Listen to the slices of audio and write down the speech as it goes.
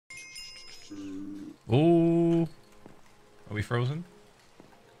Oh, are we frozen?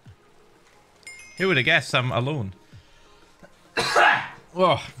 Who would have guessed I'm alone?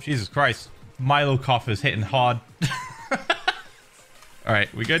 Oh, Jesus Christ. Milo cough is hitting hard.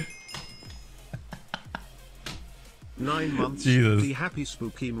 Alright, we good? 9 months. Jesus. The happy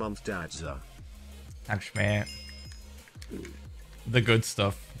spooky month, Dadza. Thanks, mate. The good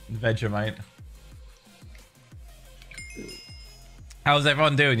stuff. Vegemite. How's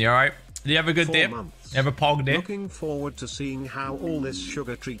everyone doing? You alright? Do you have a good 4 day? months. You have a pog day? Looking forward to seeing how all this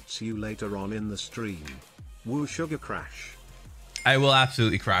sugar treats you later on in the stream. Woo sugar crash. I will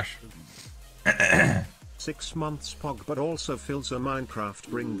absolutely crash. 6 months pog, but also Philza Minecraft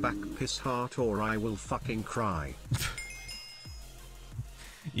bring back piss heart or I will fucking cry.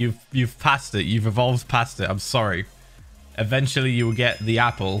 You've passed it. You've evolved past it. I'm sorry. Eventually you will get the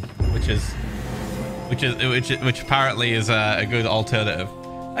apple, which apparently is a good alternative.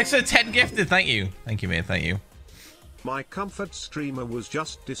 Like, so 10 gifted. Thank you. Thank you, mate. Thank you. My comfort streamer was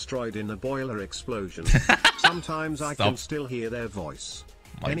just destroyed in a boiler explosion. Sometimes I can still hear their voice.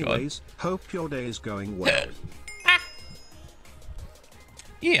 Anyways, hope your day is going well.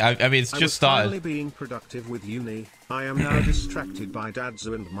 Yeah, I mean, it's just started. Finally being productive with uni. I am now distracted by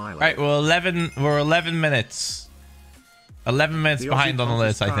Dadza and Milo. Right, we're 11 minutes. 11 minutes behind on the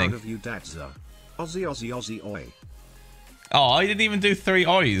list, I think. Of you, Dadza. Aussie, Aussie, Aussie, oi. Oh, I didn't even do 3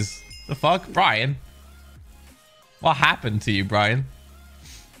 ois. The fuck? Brian? What happened to you, Brian?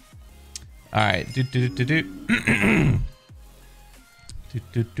 Alright. I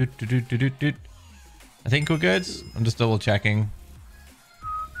think we're good. I'm just double checking.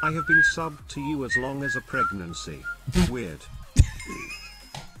 I have been subbed to you as long as a pregnancy. Weird.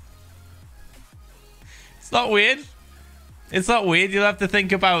 It's not weird. It's not weird. You'll have to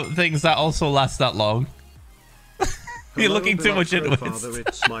think about things that also last that long. You're looking too much into it. Father,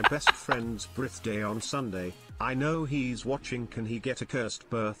 it's my best friend's birthday on Sunday. I know he's watching. Can he get a cursed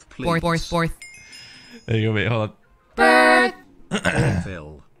birth, please? Fourth. There you go, mate. Hold on. Birth.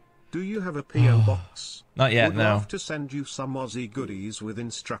 Phil, do you have a PO box? Not yet, Would no. love to send you some Aussie goodies with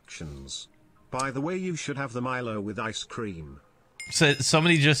instructions. By the way, you should have the Milo with ice cream. So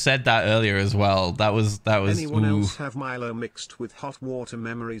somebody just said that earlier as well. That was. Anyone ooh. else have Milo mixed with hot water?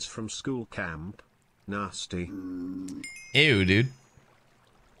 Memories from school camp. Nasty. Ew, dude.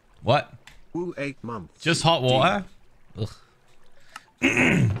 What? Ooh, 8 months. Just hot water? Ugh.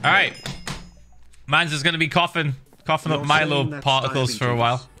 Alright. Man's just gonna be coughing up Milo particles for a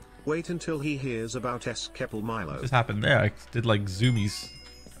while. Wait until he hears about Escapel Milo. What just happened there? I did like zoomies.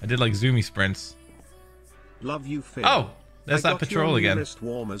 I did like zoomy sprints. Love you, Phil. Oh, there's that patrol again. Wrist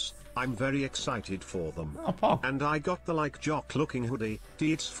warmers. I'm very excited for them. Oh, Pog. And I got the like jock looking hoodie.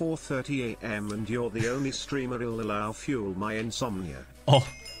 It's 4:30 AM and you're the only streamer who'll allow fuel my insomnia. Oh.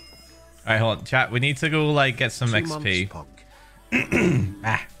 Alright, hold on. Chat, we need to go like get some 2 XP. months, Pog.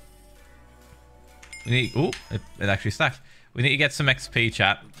 Ah. We need. Oh, it actually stacked. We need to get some XP,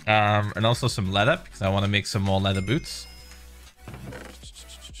 chat, and also some leather because I want to make some more leather boots,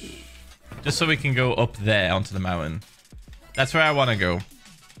 just so we can go up there onto the mountain. That's where I want to go.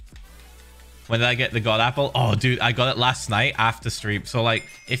 When did I get the god apple? Oh, dude, I got it last night after stream. So, like,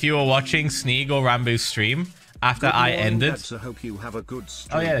 if you were watching Sneeg or Ranboo's stream after I ended. I hope you have a good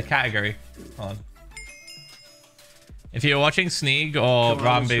stream. Oh yeah, the category. Hold on. If you're watching Sneeg or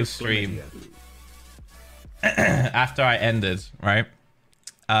Ranboo's stream after I ended, right?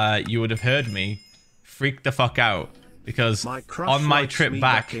 You would have heard me freak the fuck out because on my trip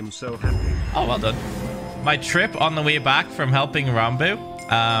back. So happy. Oh, well done. My trip on the way back from helping Ranboo,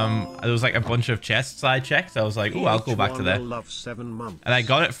 there was like a bunch of chests I checked. I was like, oh, I'll go back to there. And I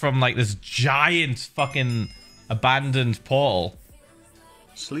got it from like this giant fucking abandoned portal.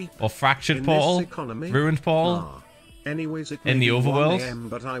 Sleep or fractured portal, ruined portal. Anyways, in the overworld,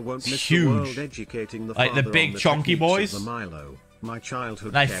 but I won't miss huge, the world educating the like the big chunky boys. Milo, my childhood.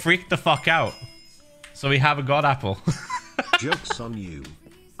 And I freaked the fuck out. So we have a god apple. Jokes on you.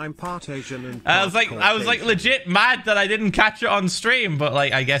 I'm part Asian and I was like legit mad that I didn't catch it on stream, but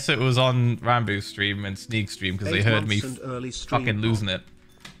like I guess it was on Ranboo's stream and Sneeg stream because they heard me fucking losing it.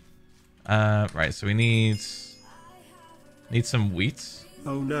 Right, so we need some wheat.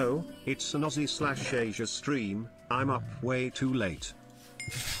 Oh no, it's an Aussie/Asia stream. I'm up way too late.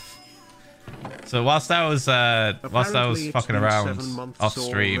 So whilst I was fucking around off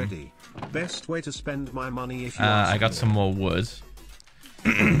stream, already. Best way to spend my money if you I got some more wood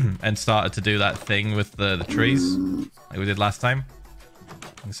and started to do that thing with the trees like we did last time.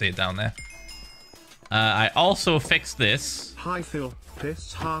 You can see it down there. I also fixed this. Hi Phil,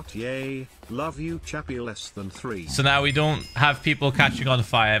 piss heart, yay. Love you, chappy less than 3. So now we don't have people catching on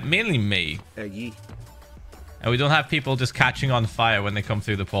fire. Mainly me. Ye. And we don't have people just catching on fire when they come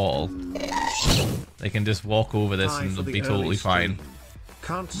through the portal. They can just walk over this and they'll be totally fine.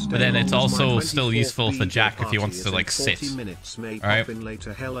 But then it's also still useful for Jack if he wants to like sit. Alright?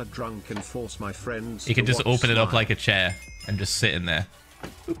 He can just open it up like a chair and just sit in there.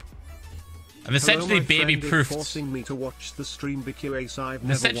 I've essentially baby-proofed. I've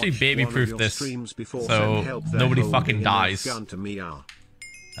essentially baby-proofed this so nobody fucking dies.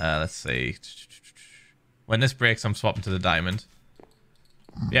 Let's see. When this breaks, I'm swapping to the diamond.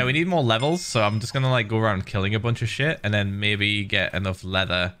 Yeah, we need more levels, so I'm just gonna like go around killing a bunch of shit and then maybe get enough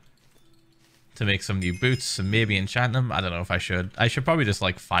leather to make some new boots and maybe enchant them. I don't know if I should. I should probably just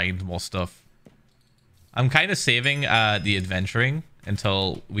like find more stuff. I'm kind of saving the adventuring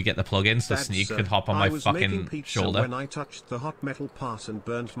until we get the plugin so Sneak could hop on my fucking shoulder. When I touched the hot metal part and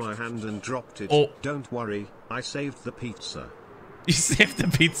burnt my hand and dropped it. Oh. Don't worry, I saved the pizza. You saved the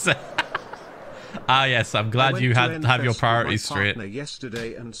pizza. Ah yes, I'm glad you have your priorities straight.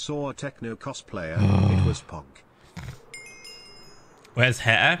 Yesterday and saw a techno cosplayer. It was Pog. Where's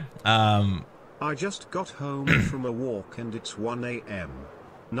Hair? I just got home from a walk and it's 1 AM.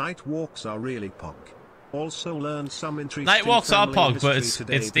 Night walks are really Pog. Also learned some interesting night walks are Pog, but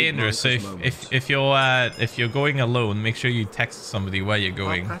it's dangerous. So if you're going alone, make sure you text somebody where you're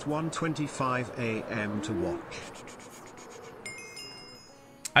going. Up at 1:25 AM to watch.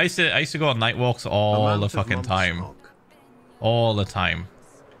 I used to go on night walks all the fucking time. All the time.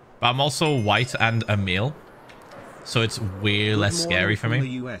 But I'm also white and a male. So it's way less scary for me.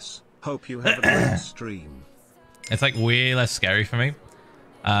 US. Hope you have a great stream. It's like way less scary for me.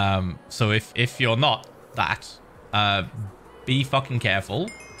 So if you're not that, be fucking careful.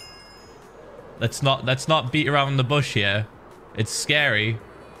 Let's not beat around the bush here. It's scary.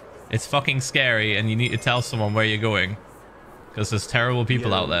 It's fucking scary and you need to tell someone where you're going. Because there's terrible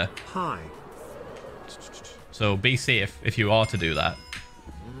people out there. Hi. So be safe if you are to do that.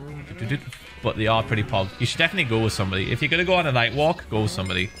 But they are pretty pog. You should definitely go with somebody. If you're going to go on a night walk, go with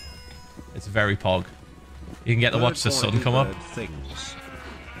somebody. It's very pog. You can get to watch the sun come up. You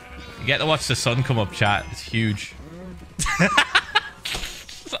get to watch the sun come up, chat. It's huge.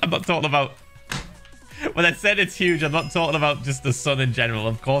 I'm not talking about... When I said it's huge, I'm not talking about just the sun in general.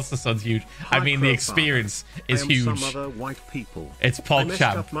 Of course the sun's huge. I mean the experience is huge. Some other white people. It's Pog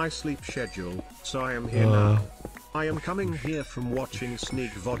Champ. I messed up my sleep schedule, so I am here now. I am coming here from watching Sneak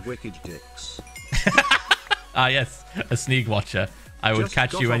VOD Wicked Dicks. Ah yes, a Sneak watcher. I would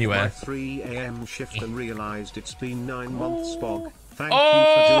catch you anywhere. Just got off my 3 AM shift and realized it's been 9 months, Pog. Thank you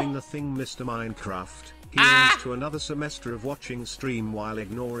for doing the thing, Mr. Minecraft. Here's to another semester of watching stream while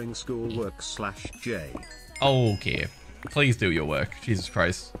ignoring schoolwork /J. Okay. Please do your work. Jesus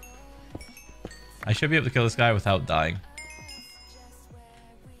Christ. I should be able to kill this guy without dying.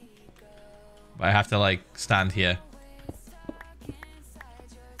 But I have to, like, stand here.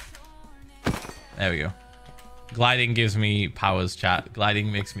 There we go. Gliding gives me powers, chat.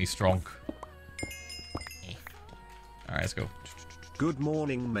 Gliding makes me strong. Alright, let's go. Good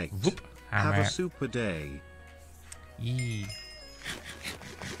morning, mate. Whoop. Have a super day. Yee.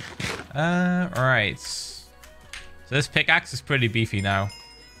 Right. So this pickaxe is pretty beefy now.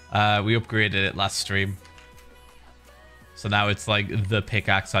 We upgraded it last stream. So now it's like the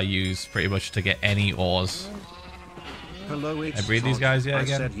pickaxe I use pretty much to get any ores. Hello, I breed these guys yet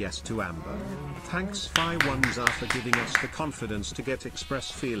again? I said yes to Amber. Thanks, Phi1za, for giving us the confidence to get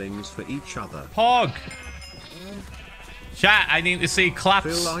express feelings for each other. Pog! Chat, I need to see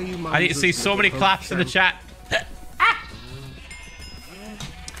claps. Phil, I need to see so many claps in the chat.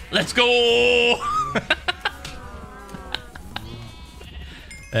 Let's go!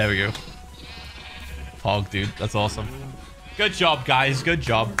 There we go. Pog, dude. That's awesome. Good job, guys. Good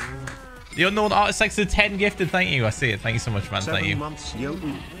job. The unknown artist likes the 10 gifted. Thank you. I see it. Thank you so much, man. Thank you. 7 months, yo.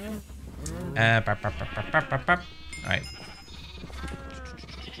 Alright.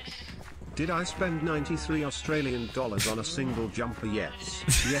 Did I spend 93 Australian dollars on a single jumper? Yes.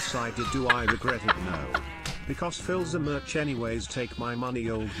 Yes, I did. Do I regret it? No. Because Philza merch anyways. Take my money,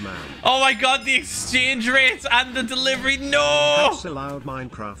 old man. Oh my god, the exchange rates and the delivery. No! That's allowed.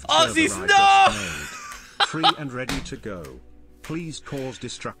 Minecraft Aussies, no! Free and ready to go. Please cause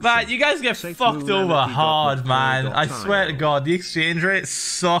destruction. Man, you guys get fucked over hard, man. I swear to god, the exchange rate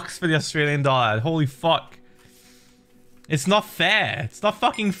sucks for the Australian dollar. Holy fuck. It's not fair. It's not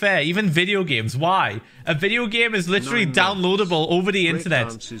fucking fair. Even video games. Why? A video game is literally downloadable over the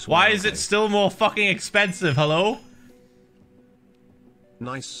internet. Why is it still more fucking expensive? Hello?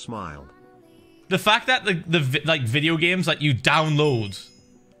 Nice smile. The fact that the like video games that you download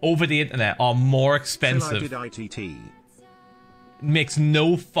over the internet are more expensive. Makes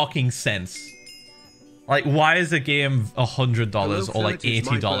no fucking sense. Like, why is a game $100 or like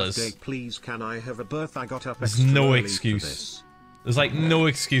 $80? Please, can I have a berth? I got up. There's no excuse. There's like no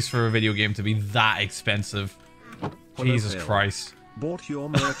excuse for a video game to be that expensive. Jesus Christ. Bought your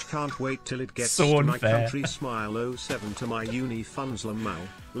merch, can't wait till it gets so to my unfair. country. Smile 07 to my uni funds Lamau.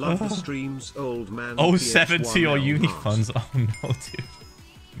 Love the streams, old man. 07 to your uni funds. Oh no, dude.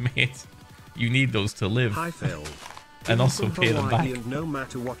 Mate, you need those to live. Hi Phil. And also pay them back. And no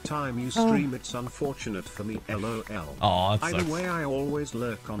matter what time you stream, it's unfortunate for me. LOL. Oh, that sucks. Either way, I always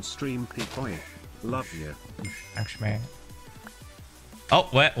lurk on stream. People, love you. Thanks, man. Oh,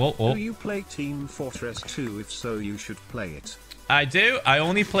 wait, whoa. Do you play Team Fortress 2? If so, you should play it. I do. I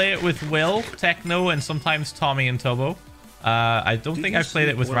only play it with Will, Techno, and sometimes Tommy and Turbo. I don't think I've played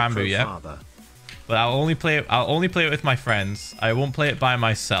it with Ranboo yet. But I'll only play it with my friends. I won't play it by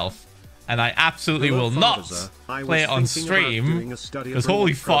myself. And I absolutely will not play it on stream, because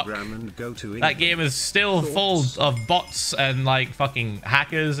holy fuck, that game is still full of bots and like fucking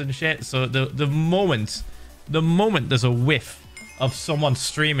hackers and shit. So the moment there's a whiff of someone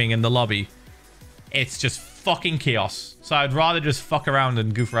streaming in the lobby, it's just fucking chaos. So I'd rather just fuck around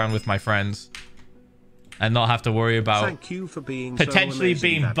and goof around with my friends and not have to worry about potentially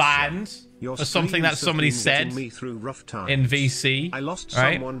being banned for something that somebody said in VC. I lost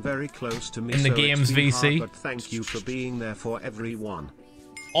someone very close to me in the game's VC. But thank you for being there for everyone.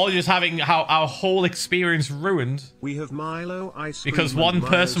 Or just having our whole experience ruined. We have Milo ice cream because one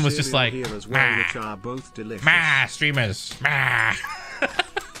person was just like, which are both delicious. Streamers,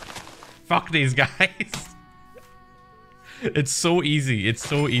 fuck these guys. It's so easy. It's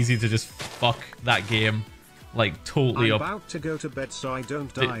so easy to just fuck that game. Like, totally up. I'm about to go to bed so I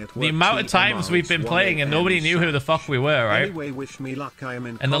don't die at work. The amount of times we've been playing and nobody knew who the fuck we were, right? Anyway, wish me luck. I am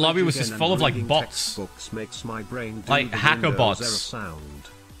in and the lobby was just full of like bots. Makes my brain like hacker bots.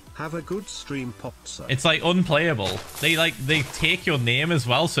 Have a good stream, Popsa. It's like unplayable. They take your name as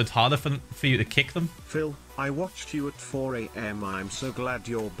well, so it's harder for you to kick them. Phil, I watched you at 4 AM. I'm so glad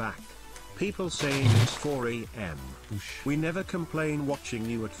you're back. People saying it's 4 AM. We never complain watching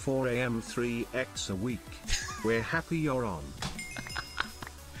you at 4 AM 3x a week. We're happy you're on.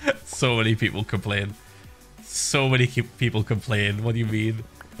 So many people complain. So many people complain. What do you mean?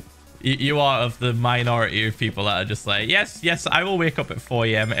 You are of the minority of people that are just like, yes, I will wake up at 4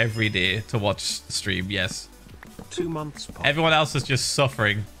 AM every day to watch stream, yes. 2 months. Pop. Everyone else is just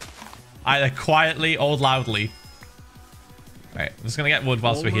suffering. Either quietly or loudly. Right, I'm just gonna get wood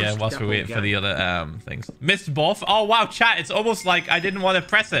whilst we're here, whilst we wait for the other things. Missed both. Oh wow, chat, it's almost like I didn't want to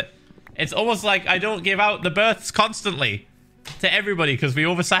press it. It's almost like I don't give out the births constantly to everybody because we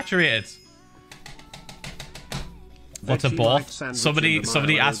oversaturated. What's a both?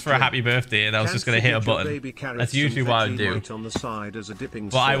 Somebody asked for a happy birthday and I was just gonna hit a button. That's usually what I do.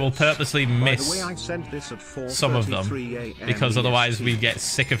 But I will purposely miss some of them because otherwise we get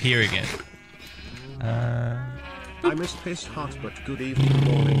sick of hearing it. I miss piss hot, but good evening,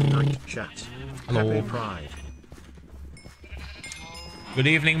 morning, night chat. Hello. Happy Pride. Good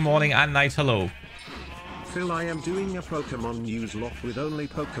evening, morning, and night. Hello. Phil, I am doing a Pokemon news lot with only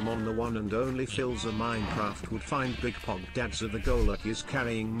Pokemon. The one and only Philza Minecraft would find Big Pog Dadza. The Goluk is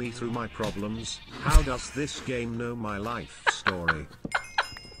carrying me through my problems. How does this game know my life story?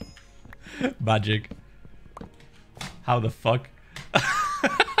 Magic. How the fuck?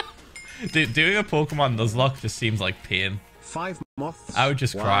 Dude, doing a Pokemon Nuzlocke just seems like pain. 5 moths. I would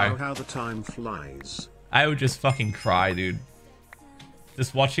just cry. Wow, how the time flies. I would just fucking cry, dude.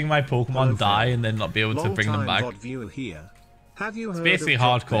 Just watching my Pokemon die and then not be able to bring them back. Here. Have you heard it's basically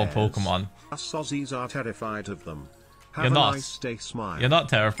hardcore Pokemon. Us Aussies are terrified of them. Have You're not. Nice day, smile. You're not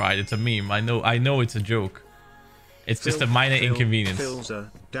terrified. It's a meme. I know it's a joke. It's just a minor inconvenience. Philza,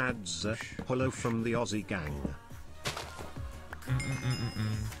 Dadza, hello from the Aussie gang.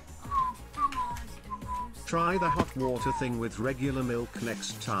 Try the hot water thing with regular milk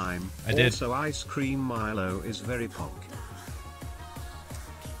next time. I did. Also, ice cream Milo is very pog.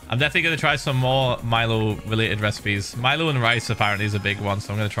 I'm definitely going to try some more Milo related recipes. Milo and rice apparently is a big one,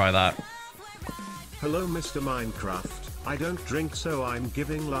 so I'm going to try that. Hello, Mr. Minecraft. I don't drink, so I'm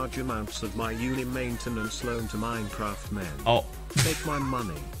giving large amounts of my uni maintenance loan to Minecraft men. Oh. Take my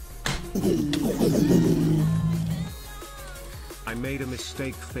money. I made a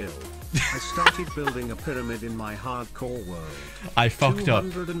mistake, Phil. I started building a pyramid in my hardcore world. I fucked up.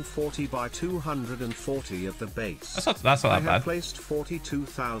 240 by 240 at the base. That's not that I bad. have placed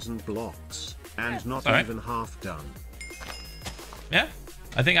 42,000 blocks, and not even half done. Yeah.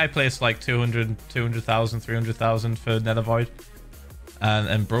 I think I placed like 200,000, 300,000 for Nether Void.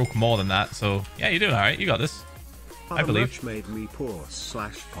 and broke more than that. So yeah, you're doing all right. You got this. I believe. Much made me poor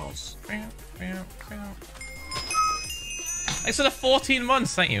 /pos. Thanks for the 14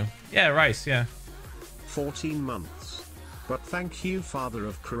 months. Thank you. Yeah, Rice. Yeah. 14 months. But thank you, Father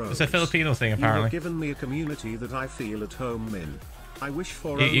of Crows. It's a Filipino thing, apparently. You have given me a community that I feel at home in. I wish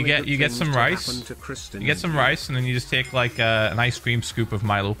for you get some rice. You get some rice, and then you just take like an ice cream scoop of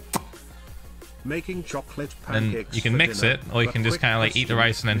Milo. Making chocolate pancakes. And you can mix it, or you can just kind of like eat the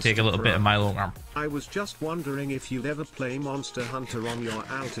rice and then take a little bit of Milo. I was just wondering if you'd ever play Monster Hunter on your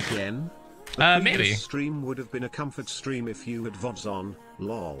out again. Maybe. Stream would have been a comfort stream if you had VODs on.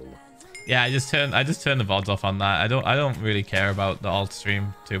 Lol. Yeah, I just turned the VODs off on that. I don't really care about the alt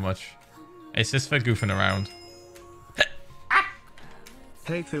stream too much. It's just for goofing around.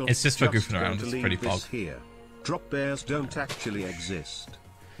 Hey Phil, it's just for goofing around. It's pretty fog. Here. Drop bears don't actually exist.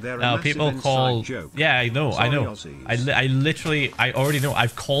 They're no, people call. Joke. Yeah, I know. Sorry, I know. I already know.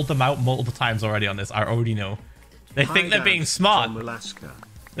 I've called them out multiple times already on this. I already know. They think they're being smart.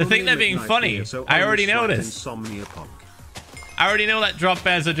 They think they're being funny. Here, so I already know this. I already know that drop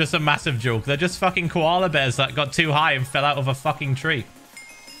bears are just a massive joke. They're just fucking koala bears that got too high and fell out of a fucking tree.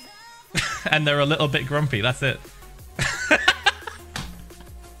 And they're a little bit grumpy. That's it.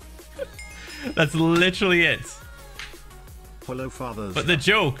 That's literally it. Hello, fathers. But the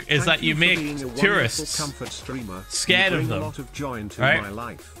joke is that you make tourists scared of them.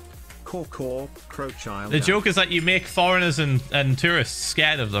 Right? The joke is that you make foreigners and tourists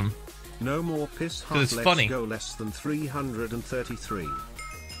scared of them. No more piss. Because it's funny. Go less than 333.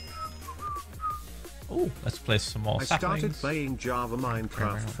 Oh, let's play some more saplings. I started playing Java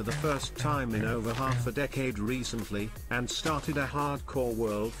Minecraft for the first time in over half a decade recently, and started a hardcore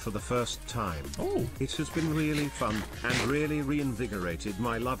world for the first time. Oh. It has been really fun, and really reinvigorated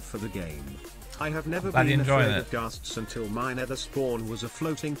my love for the game. I have never been afraid of ghasts until my nether spawn was a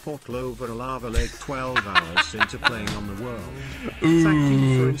floating portal over a lava lake 12 hours into playing on the world. Ooh. Thank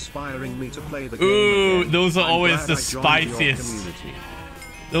you for inspiring me to play the game. Ooh, again. I'm always the spiciest.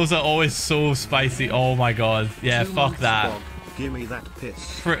 Those are always so spicy. Oh my god. Yeah, fuck that. Give me that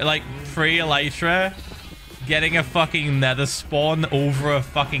piss. Free Elytra getting a fucking nether spawn over a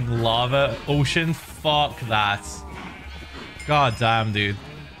fucking lava ocean. Fuck that. God damn, dude.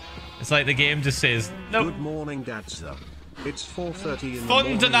 It's like the game just says, nope. Good morning, Dadza. It's 4:30 in the Fun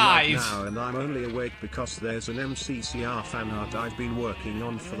morning denied. Right now, and I'm only awake because there's an MCCR fan art I've been working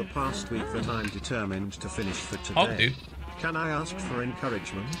on for the past week that I'm determined to finish for today. Oh, dude. Can I ask for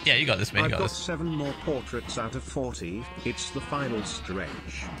encouragement? Yeah, you got this, man. I've got 7 more portraits out of 40. It's the final stretch.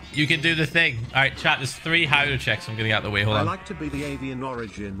 You can do the thing. All right, chat. There's 3 how-to checks. I'm getting out of the way. Hold on. I like to be the avian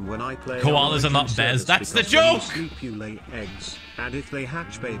origin when I play. Koalas are not bears. That's the joke. When you sleep, you lay eggs, and if they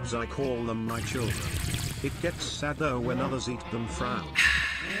hatch babes, I call them my children. It gets sad though when others eat them. Frown.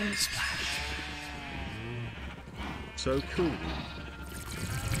 So cool.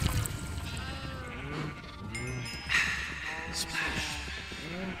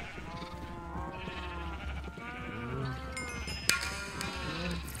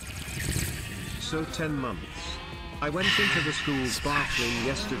 So 10 months. I went into the school's bathroom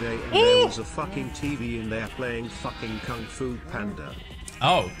yesterday and there was a fucking TV in there playing fucking Kung Fu Panda.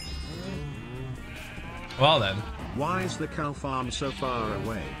 Oh. Well then. Why is the cow farm so far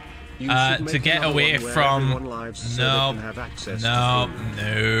away? To get away from... No.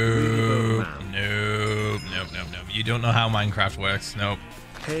 You don't know how Minecraft works. Nope.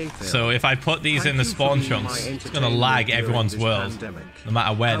 Hey Phil, so if I put these in the spawn chunks, it's gonna lag everyone's world, no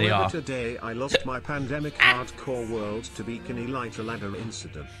matter where they are. Today I lost my pandemic hardcore world to Beacony Lighter Ladder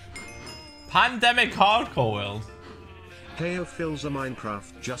incident. Pandemic hardcore world? Hey Philza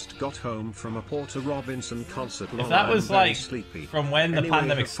Minecraft just got home from a Porter Robinson concert. If that was like sleepy. From when the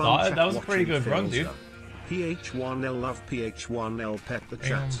pandemic started, that was a pretty good run, dude. PH1L love PH1L pet the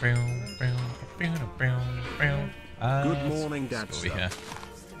chat. Good morning, Dadster.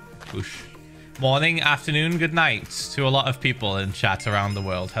 Whoosh. Morning, afternoon, good night to a lot of people in chat around the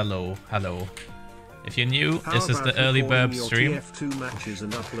world. Hello, hello. If you're new, this is the early burb stream. TF2 matches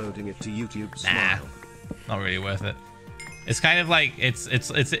and uploading it to YouTube. Nah, not really worth it. It's kind of like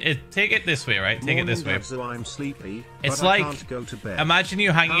take it this way, right? Take it this way. I'm sleepy, it's but like I can't go to bed. Imagine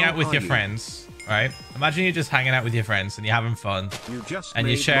you hanging out with your friends, right? Imagine you're just hanging out with your friends and you're having fun, and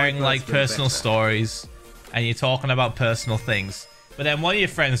you're sharing like personal stories, and you're talking about personal things. But then one of your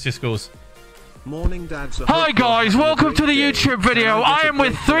friends just goes, Morning, Dads. Hi guys, welcome to the YouTube video. I am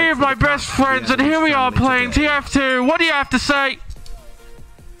with 3 of my best friends and here we are playing TF2. What do you have to say?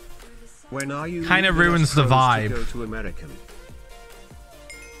 When are you kind of ruins the vibe. Go to American?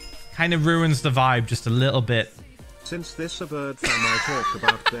 Kind of ruins the vibe just a little bit. Since this a bird fam I talk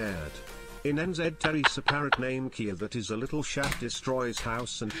about bird. In NZ Terry's a parrot named Kia that is a little shaft destroys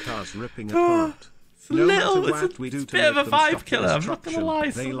house and cars ripping apart. No Little, matter what we do to bit of make a them vibe stop killer, I'm not gonna destruction,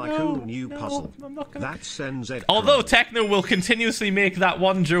 lie. they So like no, a new puzzle. I'm not gonna... That's NZ. Although Techno will continuously make that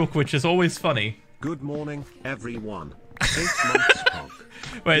one joke, which is always funny. Good morning, everyone. 8 months Pog.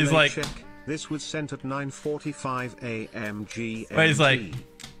 Where he's like... Check. This was sent at 9:45 a.m. GMT. Where he's like...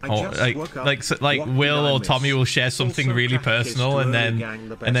 like Will or Tommy will share something really personal, and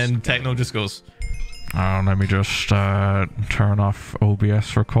then Techno just goes, let me just turn off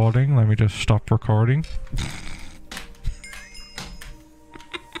OBS recording. Let me just stop recording.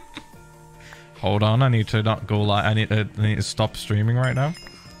 Hold on, I need to not go live. I need to stop streaming right now.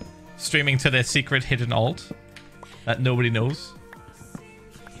 Streaming to their secret hidden alt that nobody knows.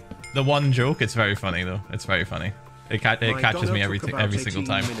 The one joke, it's very funny though. It's very funny. It catches me every single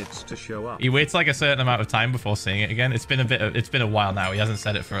time. He waits like a certain amount of time before saying it again. It's been a while now. He hasn't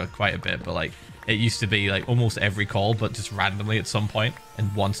said it for quite a bit, but like it used to be like almost every call, but just randomly at some point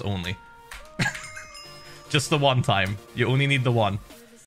and once only. Just the one time. You only need the one.